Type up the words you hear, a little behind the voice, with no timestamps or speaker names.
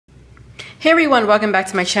Hey everyone, welcome back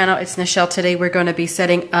to my channel. It's Nichelle. Today we're going to be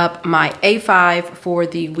setting up my A5 for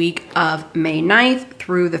the week of May 9th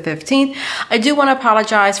through the 15th. I do want to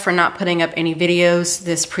apologize for not putting up any videos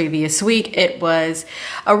this previous week. It was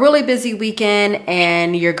a really busy weekend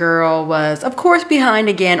and your girl was of course behind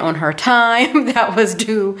again on her time that was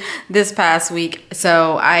due this past week.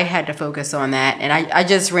 So I had to focus on that, and I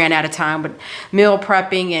just ran out of time with meal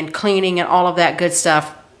prepping and cleaning and all of that good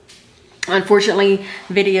stuff. Unfortunately,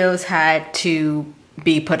 videos had to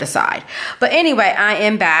be put aside. But anyway, I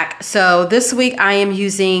am back. So this week I am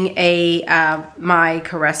using my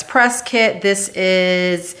Caress Press kit. This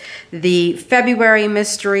is the February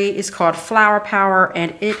mystery. It's called Flower Power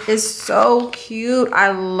and it is so cute.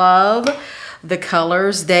 I love the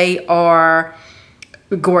colors. They are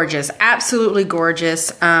gorgeous, absolutely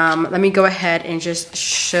gorgeous. Let me go ahead and just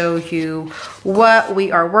show you what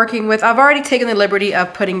we are working with. I've already taken the liberty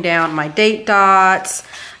of putting down my date dots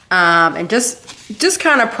and just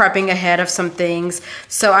kind of prepping ahead of some things.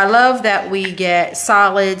 So I love that we get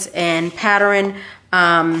solids and pattern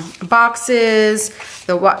boxes.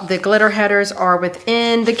 The glitter headers are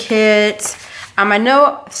within the kit. I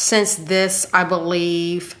know since this, I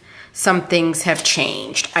believe some things have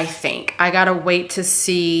changed. I think I gotta wait to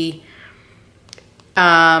see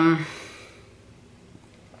about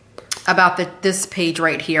this page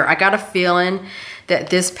right here. I got a feeling that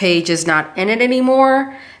this page is not in it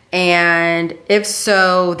anymore, and if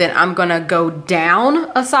so, then I'm gonna go down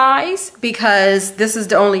a size, because this is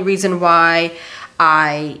the only reason why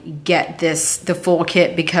I get the full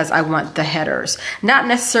kit, because I want the headers, not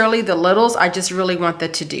necessarily the littles. I just really want the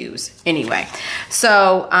to-dos anyway.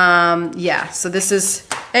 So yeah, so this is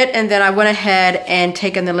it. And then I went ahead and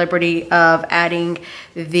taken the liberty of adding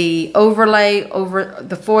the overlay over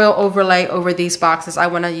the foil overlay over these boxes. I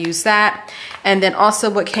want to use that. And then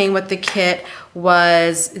also what came with the kit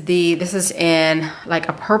was this is in like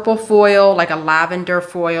a purple foil, like a lavender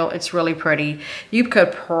foil. It's really pretty. You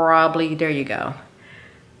could probably, there you go.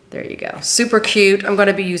 There you go. Super cute. I'm going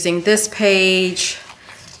to be using this page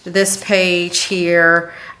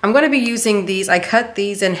here. I'm going to be using these. I cut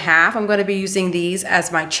these in half. I'm going to be using these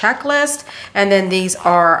as my checklist. And then these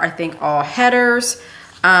are, I think, all headers.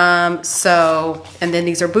 And then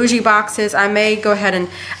these are bougie boxes. I may go ahead and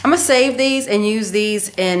I'm going to save these and use these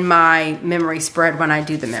in my memory spread when I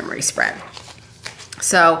do the memory spread.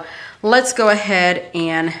 So let's go ahead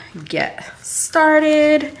and get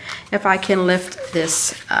started. If I can lift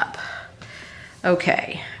this up.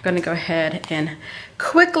 Okay, I'm gonna go ahead and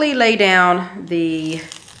quickly lay down the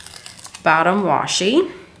bottom washi.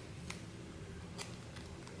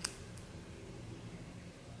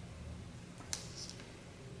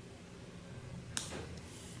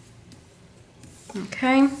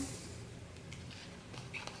 Okay.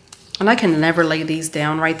 And I can never lay these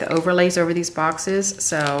down, right? The overlays over these boxes.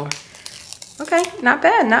 So, okay, not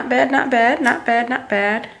bad, not bad, not bad, not bad, not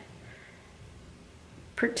bad.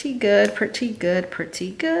 Pretty good, pretty good,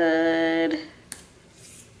 pretty good.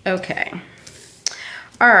 Okay.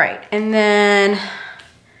 All right, and then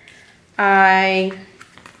I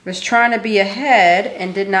was trying to be ahead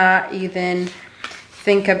and did not even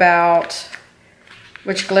think about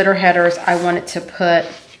which glitter headers I wanted to put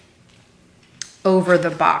over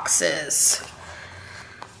the boxes.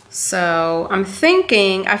 So I'm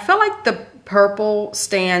thinking, I feel like the purple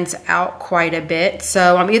stands out quite a bit.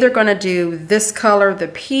 So I'm either gonna do this color, the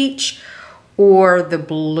peach, or the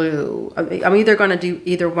blue. I'm either gonna do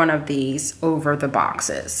either one of these over the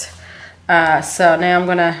boxes. So now I'm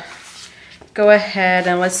gonna go ahead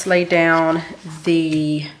and let's lay down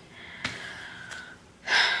the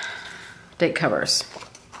date covers.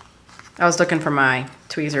 I was looking for my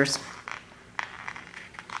tweezers.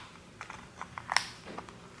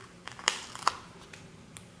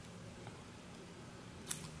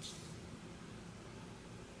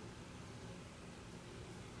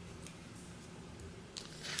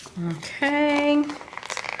 Okay,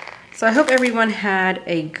 so I hope everyone had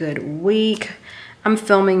a good week. I'm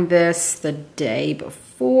filming this the day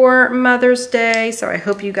before Mother's Day, so I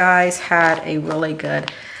hope you guys had a really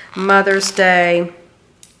good Mother's Day.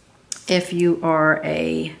 If you are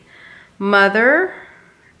a mother,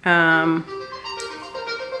 hold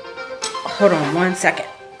on one second.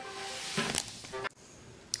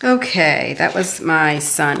 Okay, that was my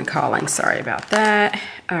son calling. Sorry about that.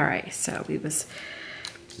 All right, so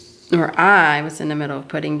I was in the middle of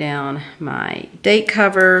putting down my date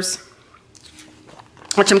covers,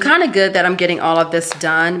 which I'm kind of good that I'm getting all of this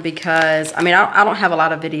done, because I mean, I don't have a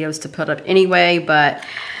lot of videos to put up anyway, but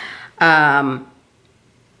I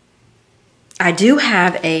do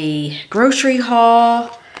have a grocery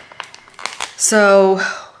haul. So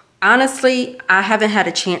honestly, I haven't had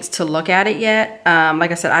a chance to look at it yet.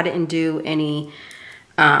 Like I said, I didn't do any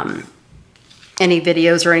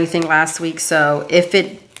videos or anything last week. So if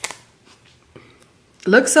it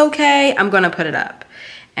looks okay, I'm gonna put it up.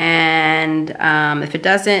 And if it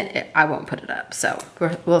doesn't, I won't put it up. So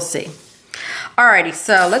we'll see. Alrighty,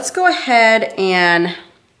 so let's go ahead and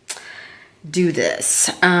do this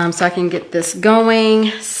so I can get this going,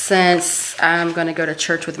 since I'm gonna go to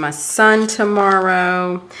church with my son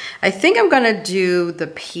tomorrow. I think I'm gonna do the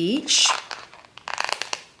peach,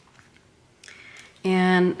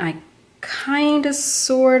 and I kind of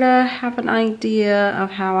sort of have an idea of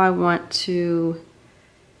how I want to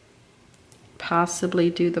possibly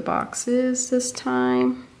do the boxes this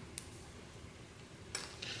time.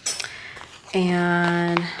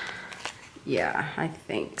 And yeah, I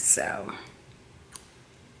think so.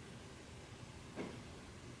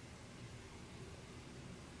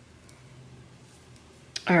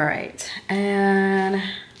 All right, and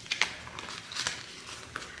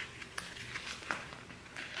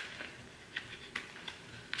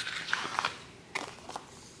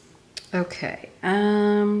okay,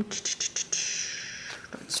 let's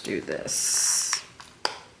do this.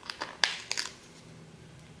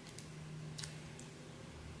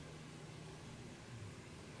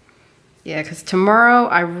 Yeah, because tomorrow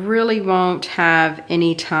I really won't have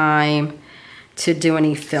any time to do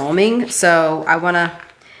any filming, so I want to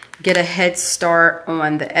get a head start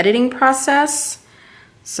on the editing process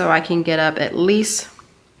so I can get up at least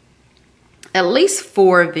 4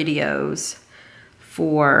 videos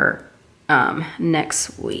for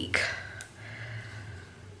next week.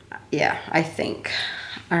 Yeah, I think.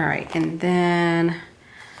 All right, and then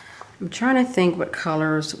I'm trying to think what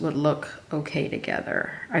colors would look okay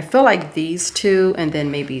together. I feel like these two and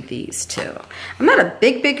then maybe these two. I'm not a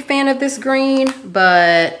big fan of this green,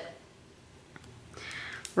 but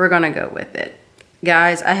we're gonna go with it.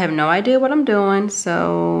 Guys, I have no idea what I'm doing,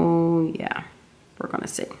 so yeah, we're gonna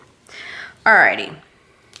see. Alrighty.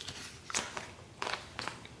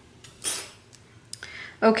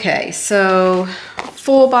 Okay, so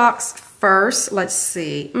full box first. Let's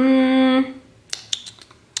see.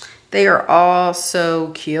 They are all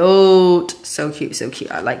so cute. So cute, so cute.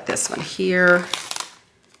 I like this one here.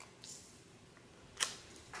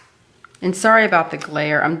 And sorry about the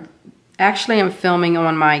glare. I'm filming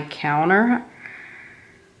on my counter.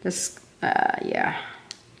 This, yeah.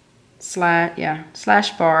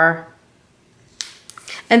 Slash bar.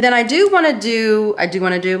 And then I do want to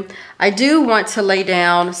lay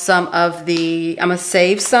down some of the, I'm gonna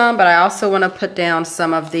save some, but I also want to put down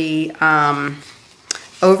some of the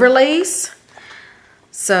overlays.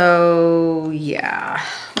 So yeah,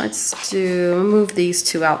 let's move these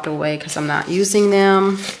two out the way because I'm not using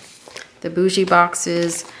them. The bougie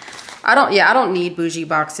boxes. I don't need bougie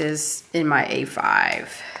boxes in my A5.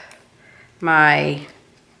 My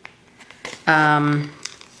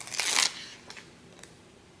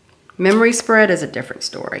memory spread is a different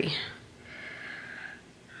story.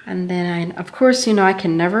 And then of course, you know, I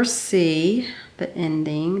can never see the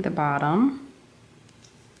ending, the bottom.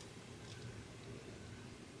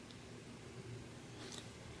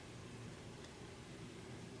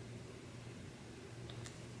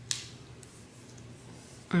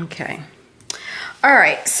 Okay. All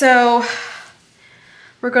right, so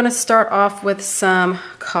we're gonna start off with some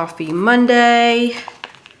Coffee Monday.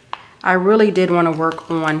 I really did want to work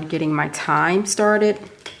on getting my time started.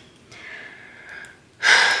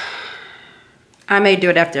 I may do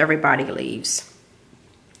it after everybody leaves.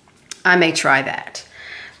 I may try that.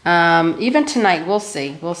 Even tonight, we'll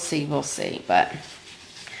see, but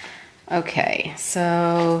okay,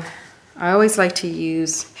 so I always like to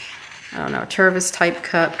use, I don't know, Tervis type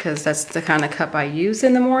cup because that's the kind of cup I use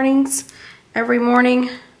in the mornings, every morning.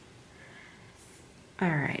 All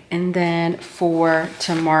right, and then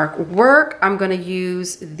to mark work, I'm gonna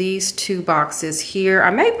use these 2 boxes here. I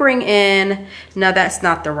may bring in, no, that's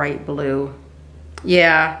not the right blue.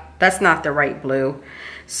 Yeah, that's not the right blue.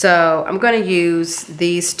 So I'm gonna use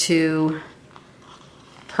these 2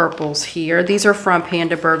 purples here. These are from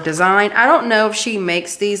Pandabird Design. I don't know if she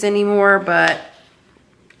makes these anymore, but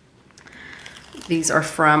these are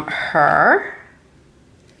from her.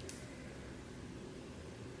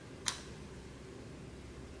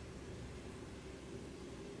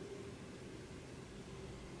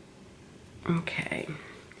 Okay.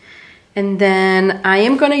 And then I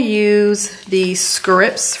am going to use the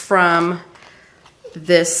scripts from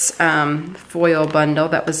this foil bundle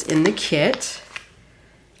that was in the kit.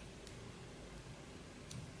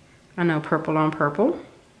 I know, purple on purple.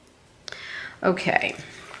 Okay.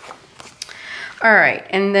 All right,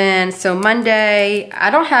 and then so Monday, I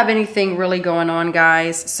don't have anything really going on,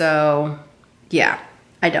 guys. So yeah,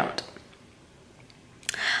 I don't.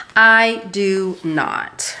 I do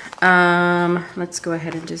not. Let's go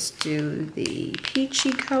ahead and just do the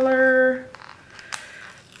peachy color.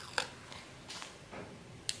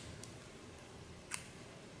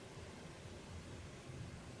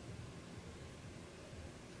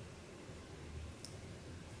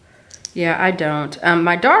 Yeah, I don't.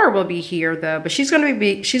 My daughter will be here though, but she's gonna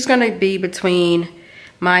be between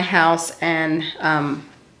my house and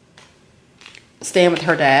staying with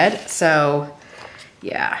her dad. So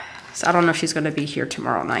yeah. So I don't know if she's gonna be here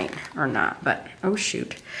tomorrow night or not, but oh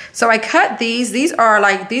shoot. So I cut these. These are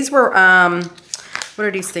like, these were what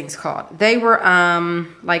are these things called? They were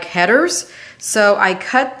like headers. So I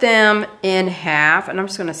cut them in half, and I'm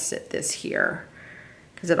just gonna sit this here,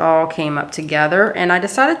 because it all came up together. And I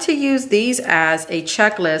decided to use these as a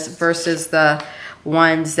checklist versus the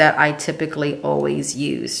ones that I typically always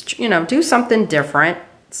use. You know, do something different,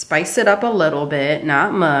 spice it up a little bit,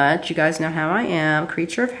 not much. You guys know how I am,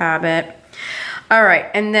 creature of habit. All right,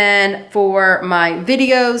 and then for my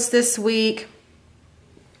videos this week,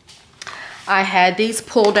 I had these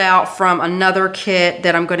pulled out from another kit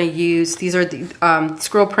that I'm gonna use. These are the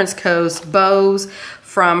ScribblePrints Co's bows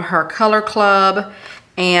from her color club.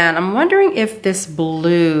 And I'm wondering if this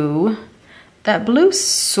blue, that blue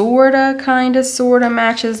sorta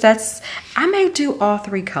matches. I may do all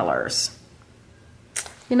three colors.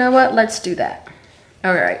 You know what, let's do that.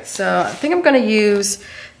 All right, so I think I'm gonna use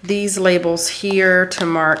these labels here to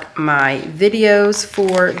mark my videos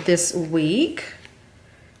for this week.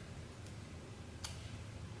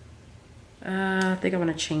 I think I'm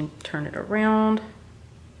gonna turn it around.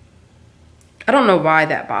 I don't know why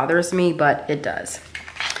that bothers me, but it does.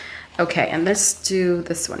 Okay, and let's do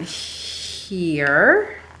this one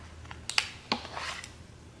here. Of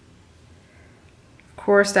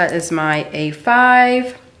course, that is my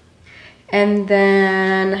A5. And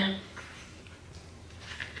then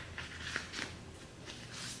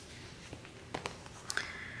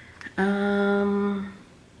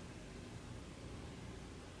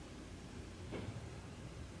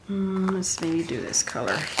let's maybe do this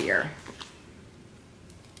color here.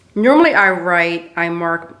 Normally I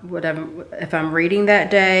mark whatever, if I'm reading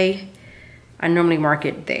that day, I normally mark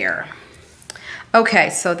it there. Okay,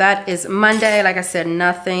 so that is Monday. Like I said,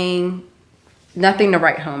 nothing to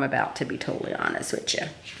write home about, to be totally honest with you,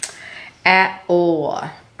 at all.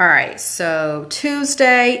 All right, so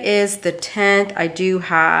Tuesday is the 10th. I do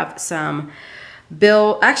have some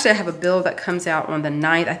bill. Actually, I have a bill that comes out on the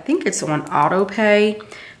 9th. I think it's on auto pay,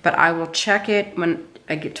 but I will check it when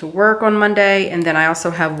I get to work on Monday. And then I also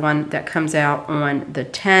have one that comes out on the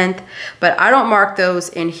 10th, but I don't mark those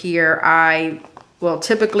in here. I will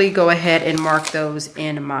typically go ahead and mark those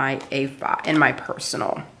in my A5, in my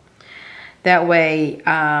personal. That way,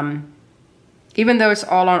 even though it's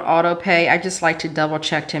all on auto pay, I just like to double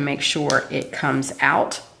check to make sure it comes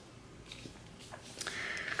out.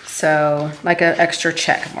 So like an extra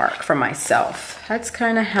check mark for myself. That's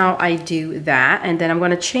kind of how I do that. And then I'm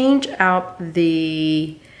going to change out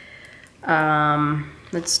the,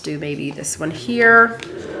 let's do maybe this one here.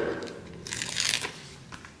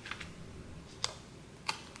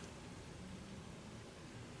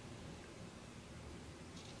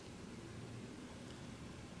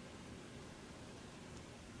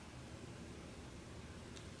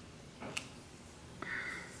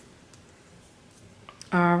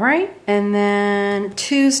 All right, and then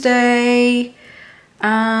Tuesday,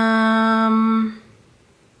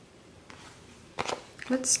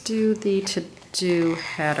 let's do the to-do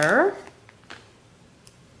header.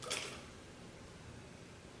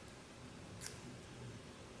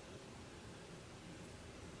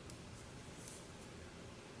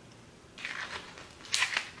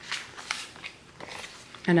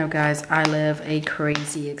 I know, guys, I live a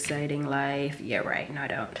crazy, exciting life. Yeah, right, no, I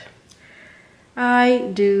don't. I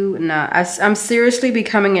do not. I'm seriously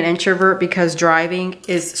becoming an introvert because driving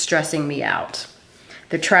is stressing me out.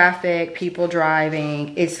 The traffic, people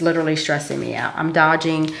driving, it's literally stressing me out. I'm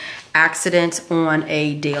dodging accidents on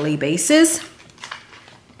a daily basis,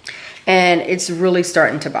 and it's really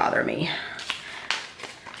starting to bother me.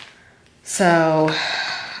 So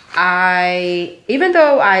even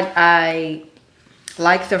though I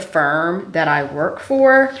like the firm that I work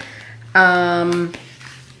for,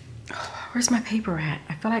 where's my paper at?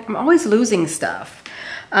 I feel like I'm always losing stuff.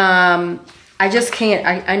 I just can't.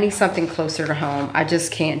 I need something closer to home. I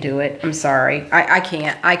just can't do it. I'm sorry. I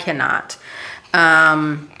can't. I cannot.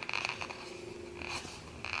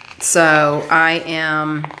 So I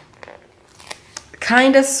am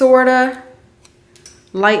kind of, sort of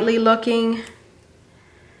lightly looking.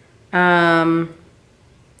 I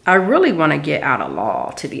really want to get out of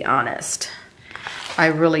law, to be honest. I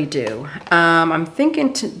really do. I'm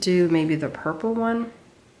thinking to do maybe the purple one.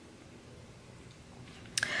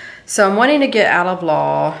 So I'm wanting to get out of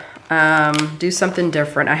law, do something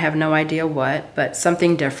different. I have no idea what, but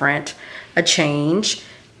something different, a change,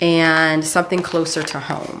 and something closer to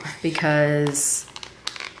home, because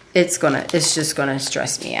it's just gonna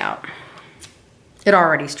stress me out. It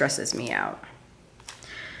already stresses me out.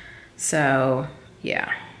 So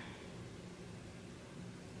yeah.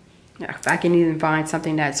 If I can even find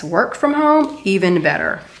something that's work from home, even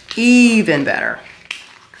better, even better.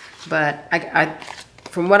 But I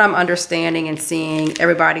from what I'm understanding and seeing,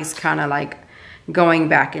 everybody's kind of like going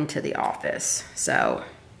back into the office. So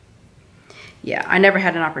yeah, I never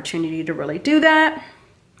had an opportunity to really do that.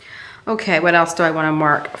 Okay, what else do I want to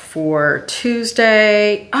mark for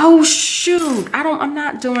Tuesday? Oh shoot, I'm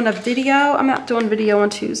not doing a video. I'm not doing video on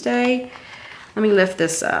Tuesday. Let me lift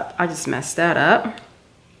this up. I just messed that up.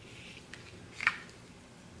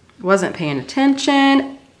 Wasn't paying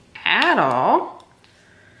attention at all.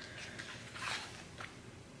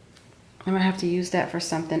 I'm gonna have to use that for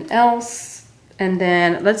something else. And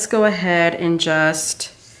then let's go ahead and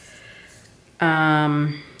just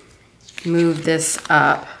move this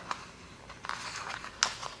up.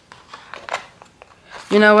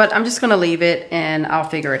 You know what? I'm just gonna leave it and I'll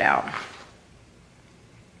figure it out.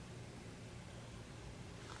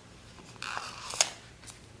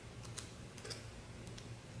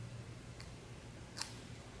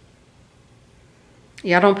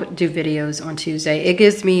 Yeah, I don't do videos on Tuesday. It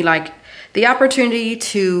gives me like the opportunity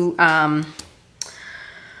to, I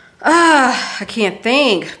can't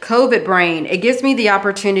think, COVID brain. It gives me the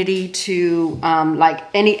opportunity to, like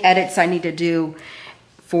any edits I need to do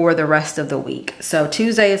for the rest of the week. So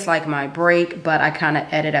Tuesday is like my break, but I kind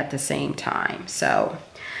of edit at the same time. So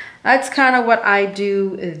that's kind of what I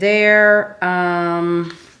do there.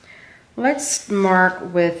 Let's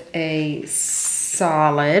mark with a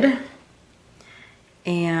solid.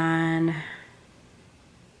 And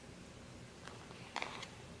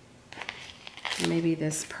maybe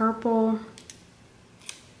this purple.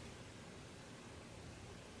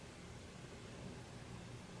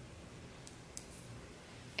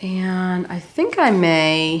 And I think I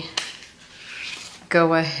may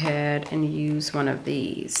go ahead and use one of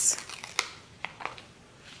these.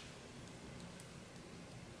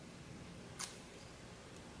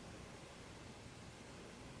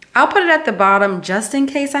 I'll put it at the bottom just in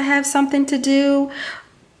case I have something to do.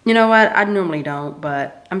 You know what? I normally don't,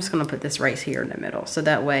 but I'm just gonna put this right here in the middle. So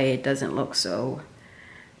that way it doesn't look so,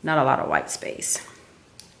 not a lot of white space.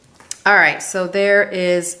 All right, so there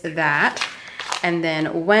is that. And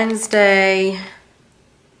then Wednesday,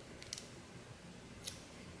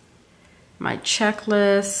 my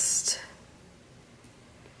checklist.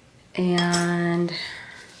 And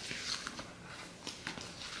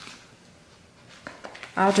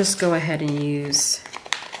I'll just go ahead and use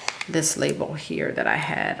this label here that I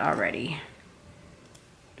had already.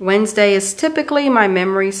 Wednesday is typically my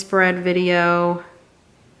memory spread video.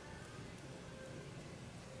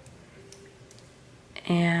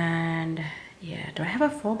 And yeah, do I have a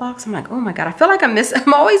full box? I'm like, oh my God, I feel like I'm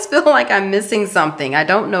always feeling like I'm missing something. I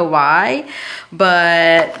don't know why,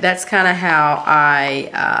 but that's kind of how I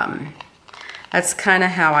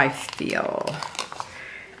feel.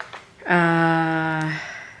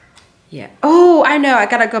 Yeah. Oh, I know. I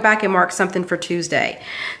got to go back and mark something for Tuesday.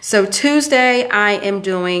 So Tuesday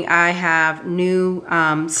I have new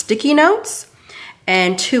sticky notes,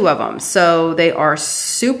 and 2 of them. So they are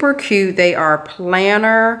super cute. They are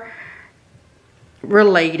planner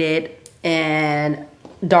related and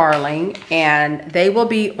darling, and they will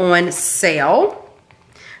be on sale.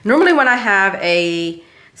 Normally when I have a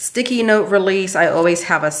sticky note release, I always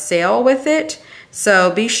have a sale with it.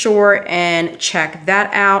 So be sure and check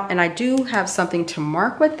that out. And I do have something to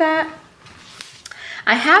mark with that.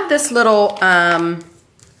 I have this little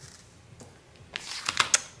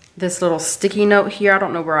sticky note here. I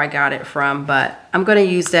don't know where I got it from, but I'm going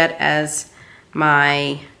to use that as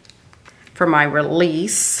for my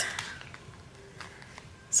release.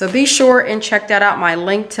 So be sure and check that out. My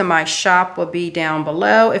link to my shop will be down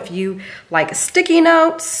below if you like sticky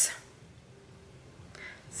notes.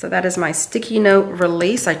 So that is my sticky note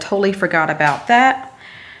release. I totally forgot about that.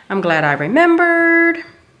 I'm glad I remembered.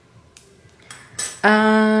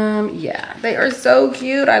 Yeah, they are so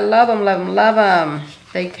cute. I love them, love them, love them.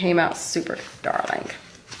 They came out super darling.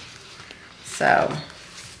 So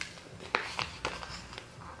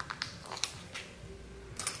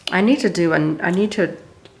I need to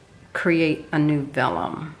create a new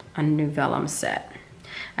vellum set.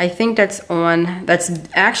 I think that's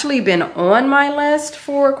actually been on my list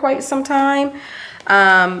for quite some time.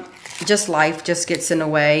 Just life just gets in the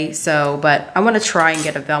way. So, but I want to try and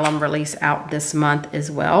get a vellum release out this month as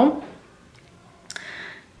well.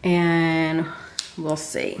 And we'll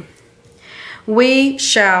see. We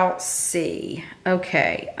shall see.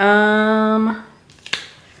 Okay. All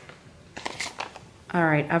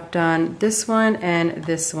right, I've done this one and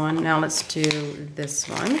this one. Now let's do this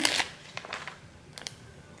one.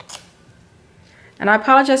 And I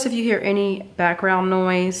apologize if you hear any background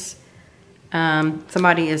noise.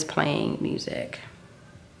 Somebody is playing music.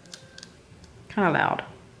 Kind of loud.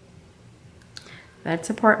 That's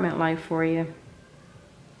apartment life for you.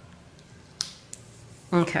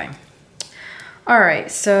 Okay. All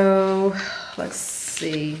right, so let's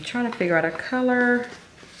see. I'm trying to figure out a color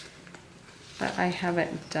that I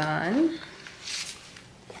haven't done.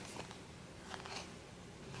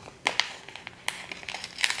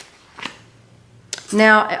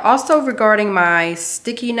 Now, also regarding my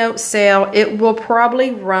sticky note sale, it will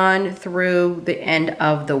probably run through the end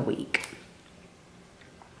of the week.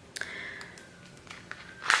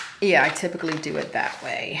 Yeah, I typically do it that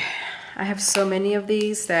way. I have so many of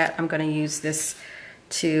these that I'm going to use this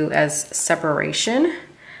as separation.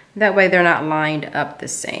 That way they're not lined up the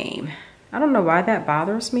same. I don't know why that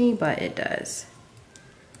bothers me, but it does.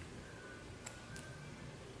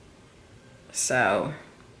 So,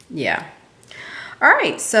 yeah. All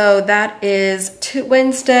right, so that is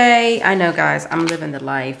Wednesday. I know, guys, I'm living the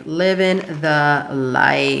life. Living the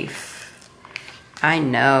life. I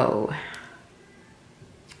know.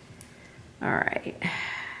 All right.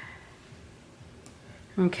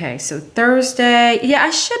 Okay, so Thursday. Yeah,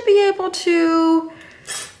 I should be able to.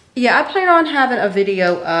 Yeah, I plan on having a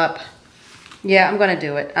video up. Yeah, I'm going to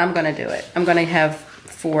do it. I'm going to do it. I'm going to have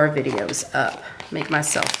 4 videos up. Make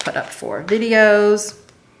myself put up 4 videos.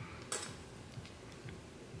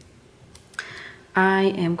 I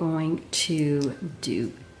am going to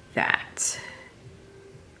do that.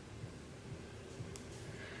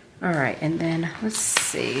 All right, and then let's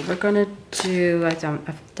see. We're going to do,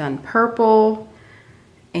 I've done purple.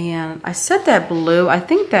 And I said that blue. I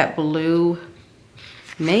think that blue,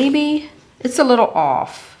 maybe, it's a little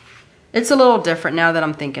off. It's a little different now that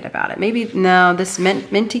I'm thinking about it. Maybe, no, this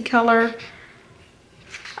minty color.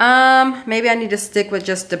 Maybe I need to stick with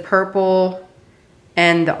just the purple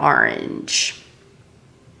and the orange.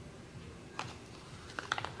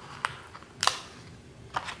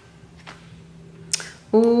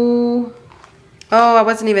 Ooh. Oh, I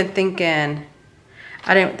wasn't even thinking.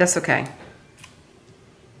 That's okay.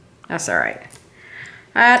 That's all right.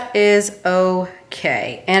 That is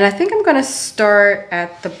okay. And I think I'm gonna start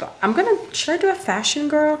at the, should I do a fashion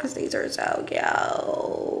girl? Because these are so cute.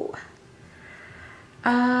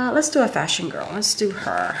 Let's do a fashion girl. Let's do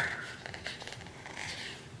her.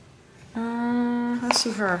 Let's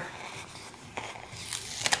do her.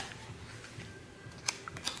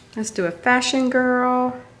 Let's do a fashion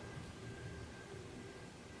girl.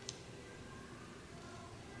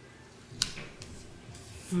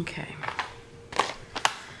 Okay.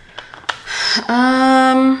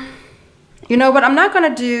 You know what? I'm not gonna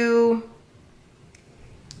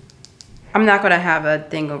have a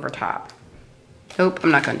thing over top. Nope,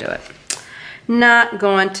 I'm not gonna do it. Not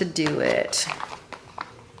going to do it.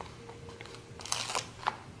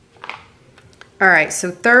 All right, so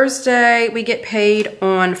Thursday, we get paid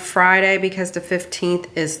on Friday because the 15th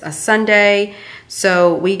is a Sunday.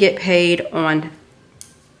 So we get paid on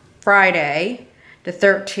Friday, the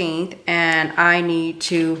 13th, and I need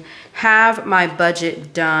to have my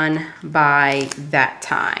budget done by that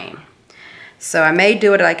time. So I may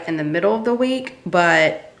do it like in the middle of the week,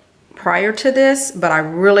 but prior to this, but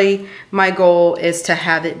my goal is to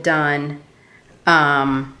have it done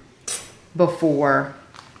before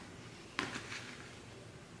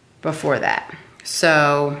that.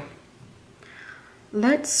 So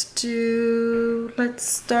let's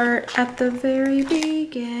start at the very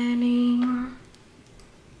beginning.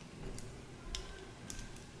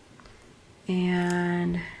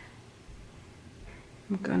 And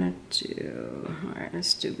I'm gonna do, all right,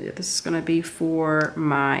 let's do this. This is gonna be for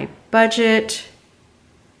my budget.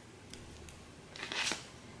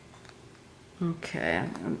 Okay,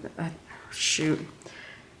 shoot.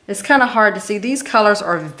 It's kind of hard to see. These colors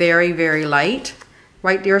are very, very light,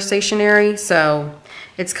 right there, stationery. So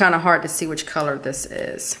it's kind of hard to see which color this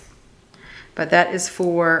is. But that is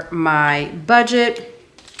for my budget.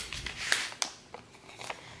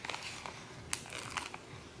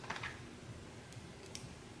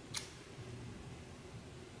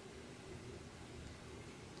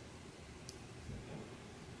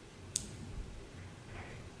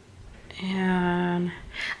 And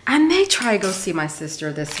I may try to go see my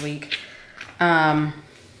sister this week.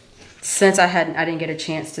 Since I didn't get a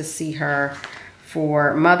chance to see her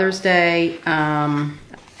for Mother's Day. I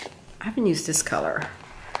haven't used this color,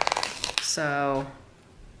 so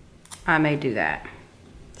I may do that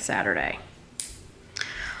Saturday.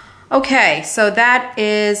 Okay, so that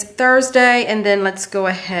is Thursday, and then let's go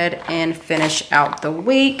ahead and finish out the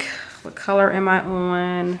week. What color am I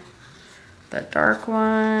on? The dark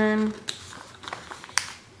one.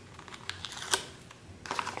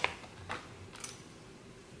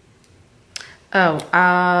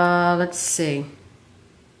 Oh, let's see.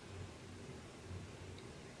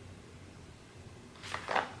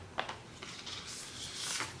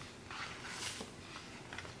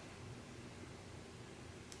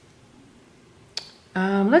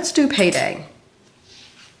 Let's do Payday.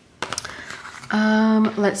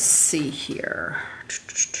 Let's see here.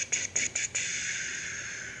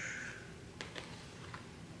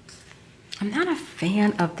 I'm not a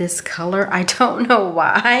fan of this color. I don't know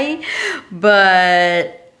why,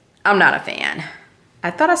 but I'm not a fan.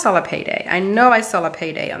 I thought I saw a Payday. I know I saw a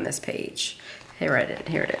Payday on this page. Here it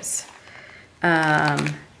is. Yeah,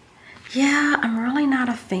 I'm really not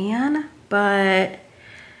a fan, but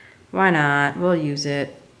why not? We'll use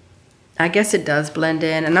it. I guess it does blend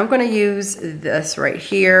in, and I'm going to use this right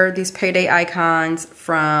here, these Payday icons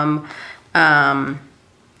from GP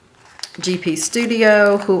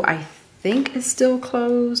Studio, who I think is still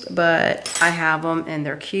closed, but I have them and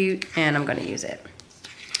they're cute, and I'm going to use it.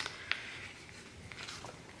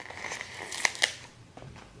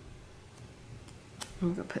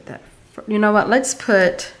 I'm going to put that, you know what, let's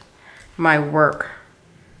put my work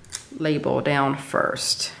label down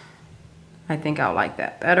first. I think I'll like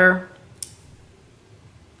that better.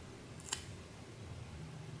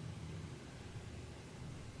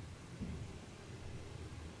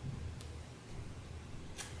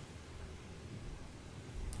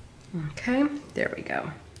 Okay, there we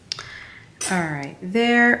go. All right,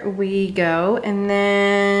 there we go. And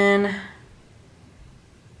then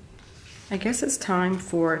I guess it's time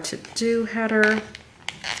for to-do header.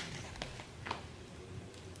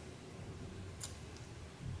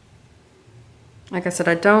 Like I said,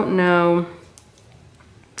 I don't know.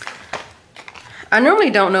 I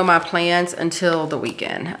normally don't know my plans until the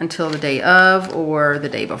weekend, until the day of or the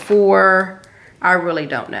day before. I really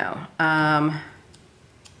don't know.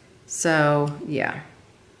 So, yeah.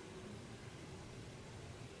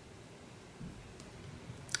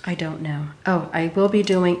 I don't know. Oh, I will be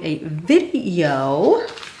doing a video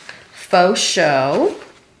faux show.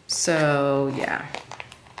 So, yeah.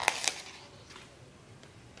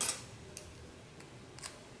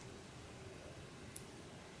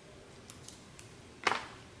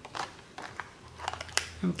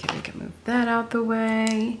 Okay, we can move that out the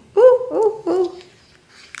way. Ooh, ooh, ooh.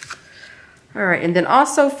 All right, and then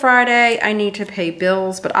also Friday, I need to pay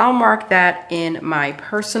bills, but I'll mark that in my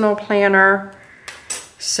personal planner.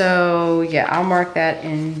 So yeah, I'll mark that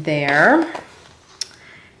in there.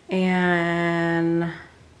 And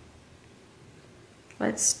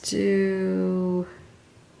let's do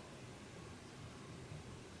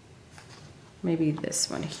maybe this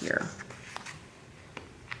one here.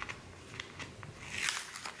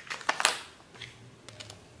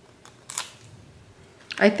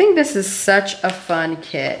 I think this is such a fun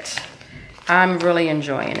kit. I'm really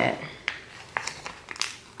enjoying it.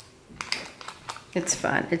 It's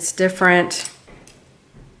fun. It's different.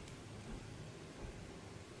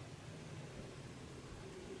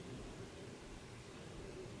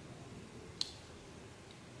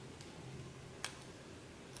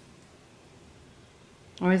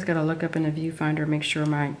 Always got to look up in the viewfinder, make sure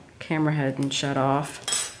my camera hadn't shut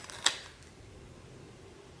off.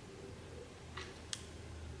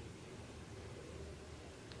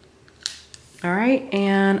 All right,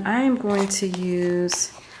 and I am going to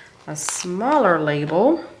use a smaller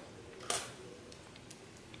label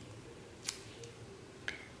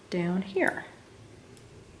down here.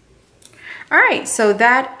 All right, so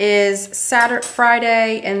that is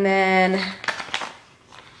Friday, and then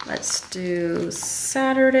let's do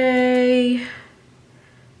Saturday.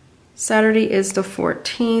 Saturday is the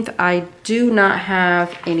 14th. I do not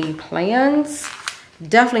have any plans.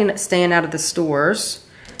 Definitely not staying out of the stores.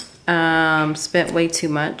 Spent way too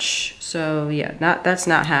much, so yeah, that's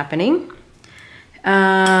not happening.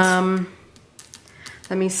 Let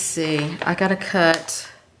me see, I gotta cut.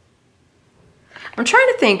 I'm trying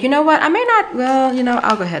to think, you know what, I may not, well, you know,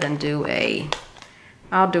 I'll go ahead and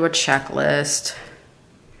I'll do a checklist.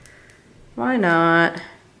 Why not?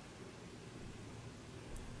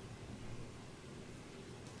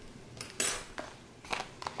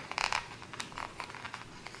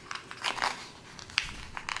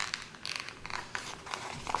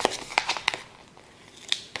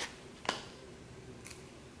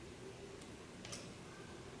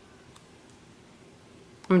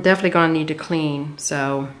 I'm definitely gonna need to clean,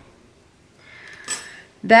 so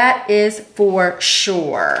that is for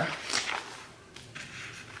sure.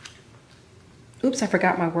 Oops, I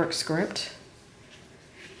forgot my work script.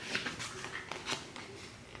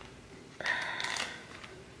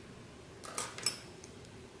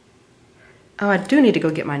 Oh, I do need to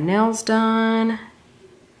go get my nails done.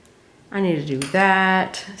 I need to do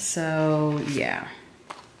that, so yeah.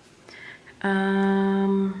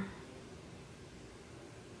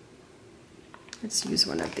 Let's use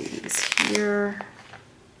one of these here.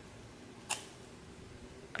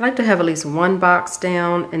 I like to have at least one box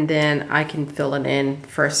down and then I can fill it in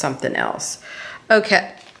for something else.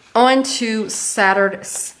 Okay, on to Saturday.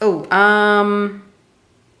 Oh,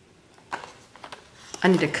 I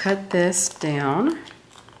need to cut this down.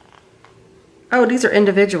 Oh, these are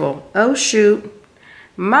individual. Oh, shoot.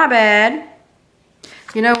 My bad.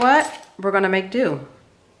 You know what? We're going to make do.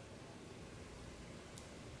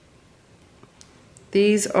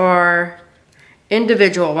 These are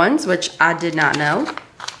individual ones, which I did not know.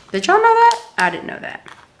 Did y'all know that? I didn't know that.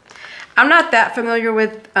 I'm not that familiar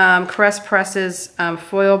with Crest Press's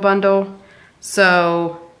foil bundle,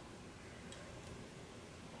 so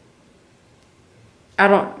I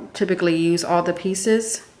don't typically use all the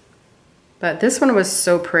pieces, but this one was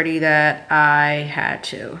so pretty that I had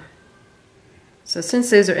to. So since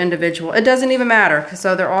these are individual, it doesn't even matter,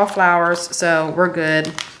 so they're all flowers, so we're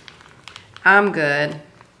good. I'm good.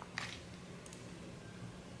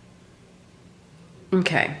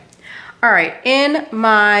 Okay. All right, in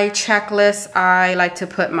my checklist, I like to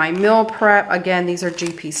put my meal prep. Again, these are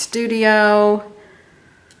GP Studio.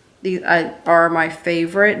 These are my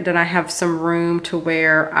favorite. Then I have some room to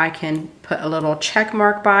where I can put a little check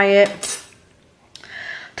mark by it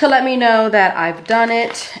to let me know that I've done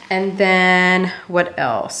it. And then what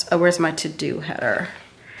else? Oh, where's my to-do header?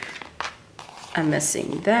 I'm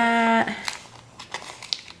missing that.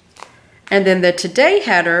 And then the today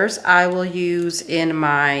headers I will use in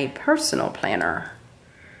my personal planner.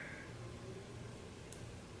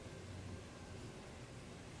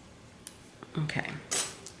 Okay.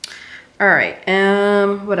 All right,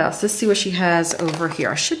 what else? Let's see what she has over here.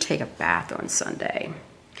 I should take a bath on Sunday.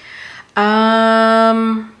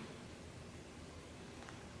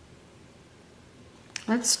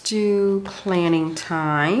 Let's do planning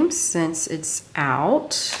time since it's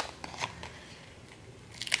out.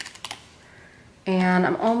 And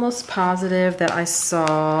I'm almost positive that I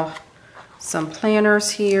saw some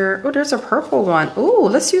planners here. Oh, there's a purple one. Oh,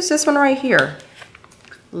 let's use this one right here.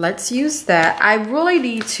 Let's use that. I really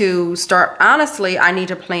need to start, honestly, I need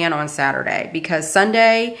to plan on Saturday because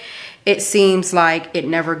Sunday, it seems like it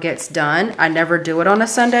never gets done. I never do it on a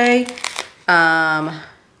Sunday. I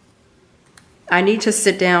need to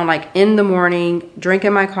sit down like in the morning,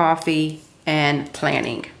 drinking my coffee and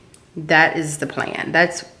planning. That is the plan.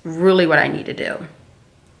 That's really what I need to do.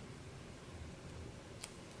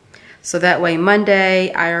 So that way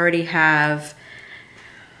Monday, I already have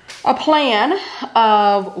a plan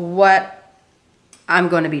of what I'm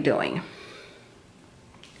going to be doing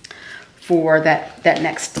for that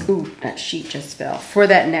next, ooh, that sheet just fell, for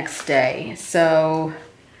that next day. So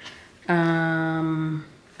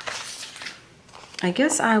I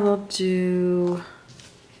guess I will do,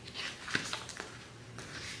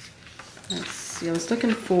 let's see, I was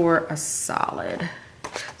looking for a solid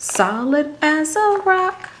as a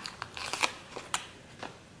rock.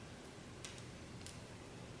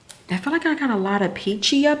 I feel like I got a lot of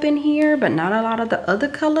peachy up in here, but not a lot of the other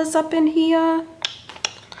colors up in here.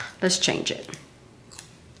 Let's change it.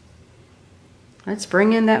 Let's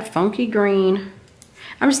bring in that funky green.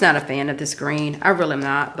 I'm just not a fan of this green. I really am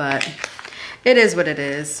not, but it is what it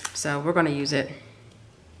is. So we're gonna use it.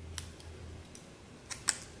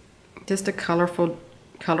 Just a colorful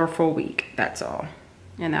week, that's all.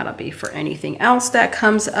 And that'll be for anything else that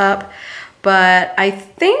comes up. But I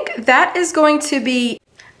think that is going to be,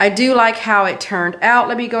 I do like how it turned out.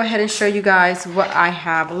 Let me go ahead and show you guys what I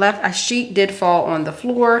have left. A sheet did fall on the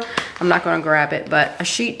floor. I'm not gonna grab it, but a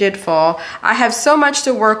sheet did fall. I have so much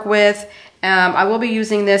to work with. I will be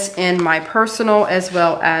using this in my personal as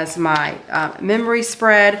well as my memory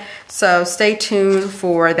spread. So stay tuned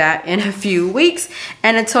for that in a few weeks.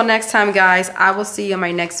 And until next time, guys, I will see you in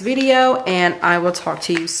my next video and I will talk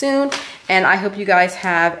to you soon. And I hope you guys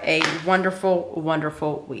have a wonderful,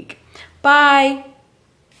 wonderful week. Bye.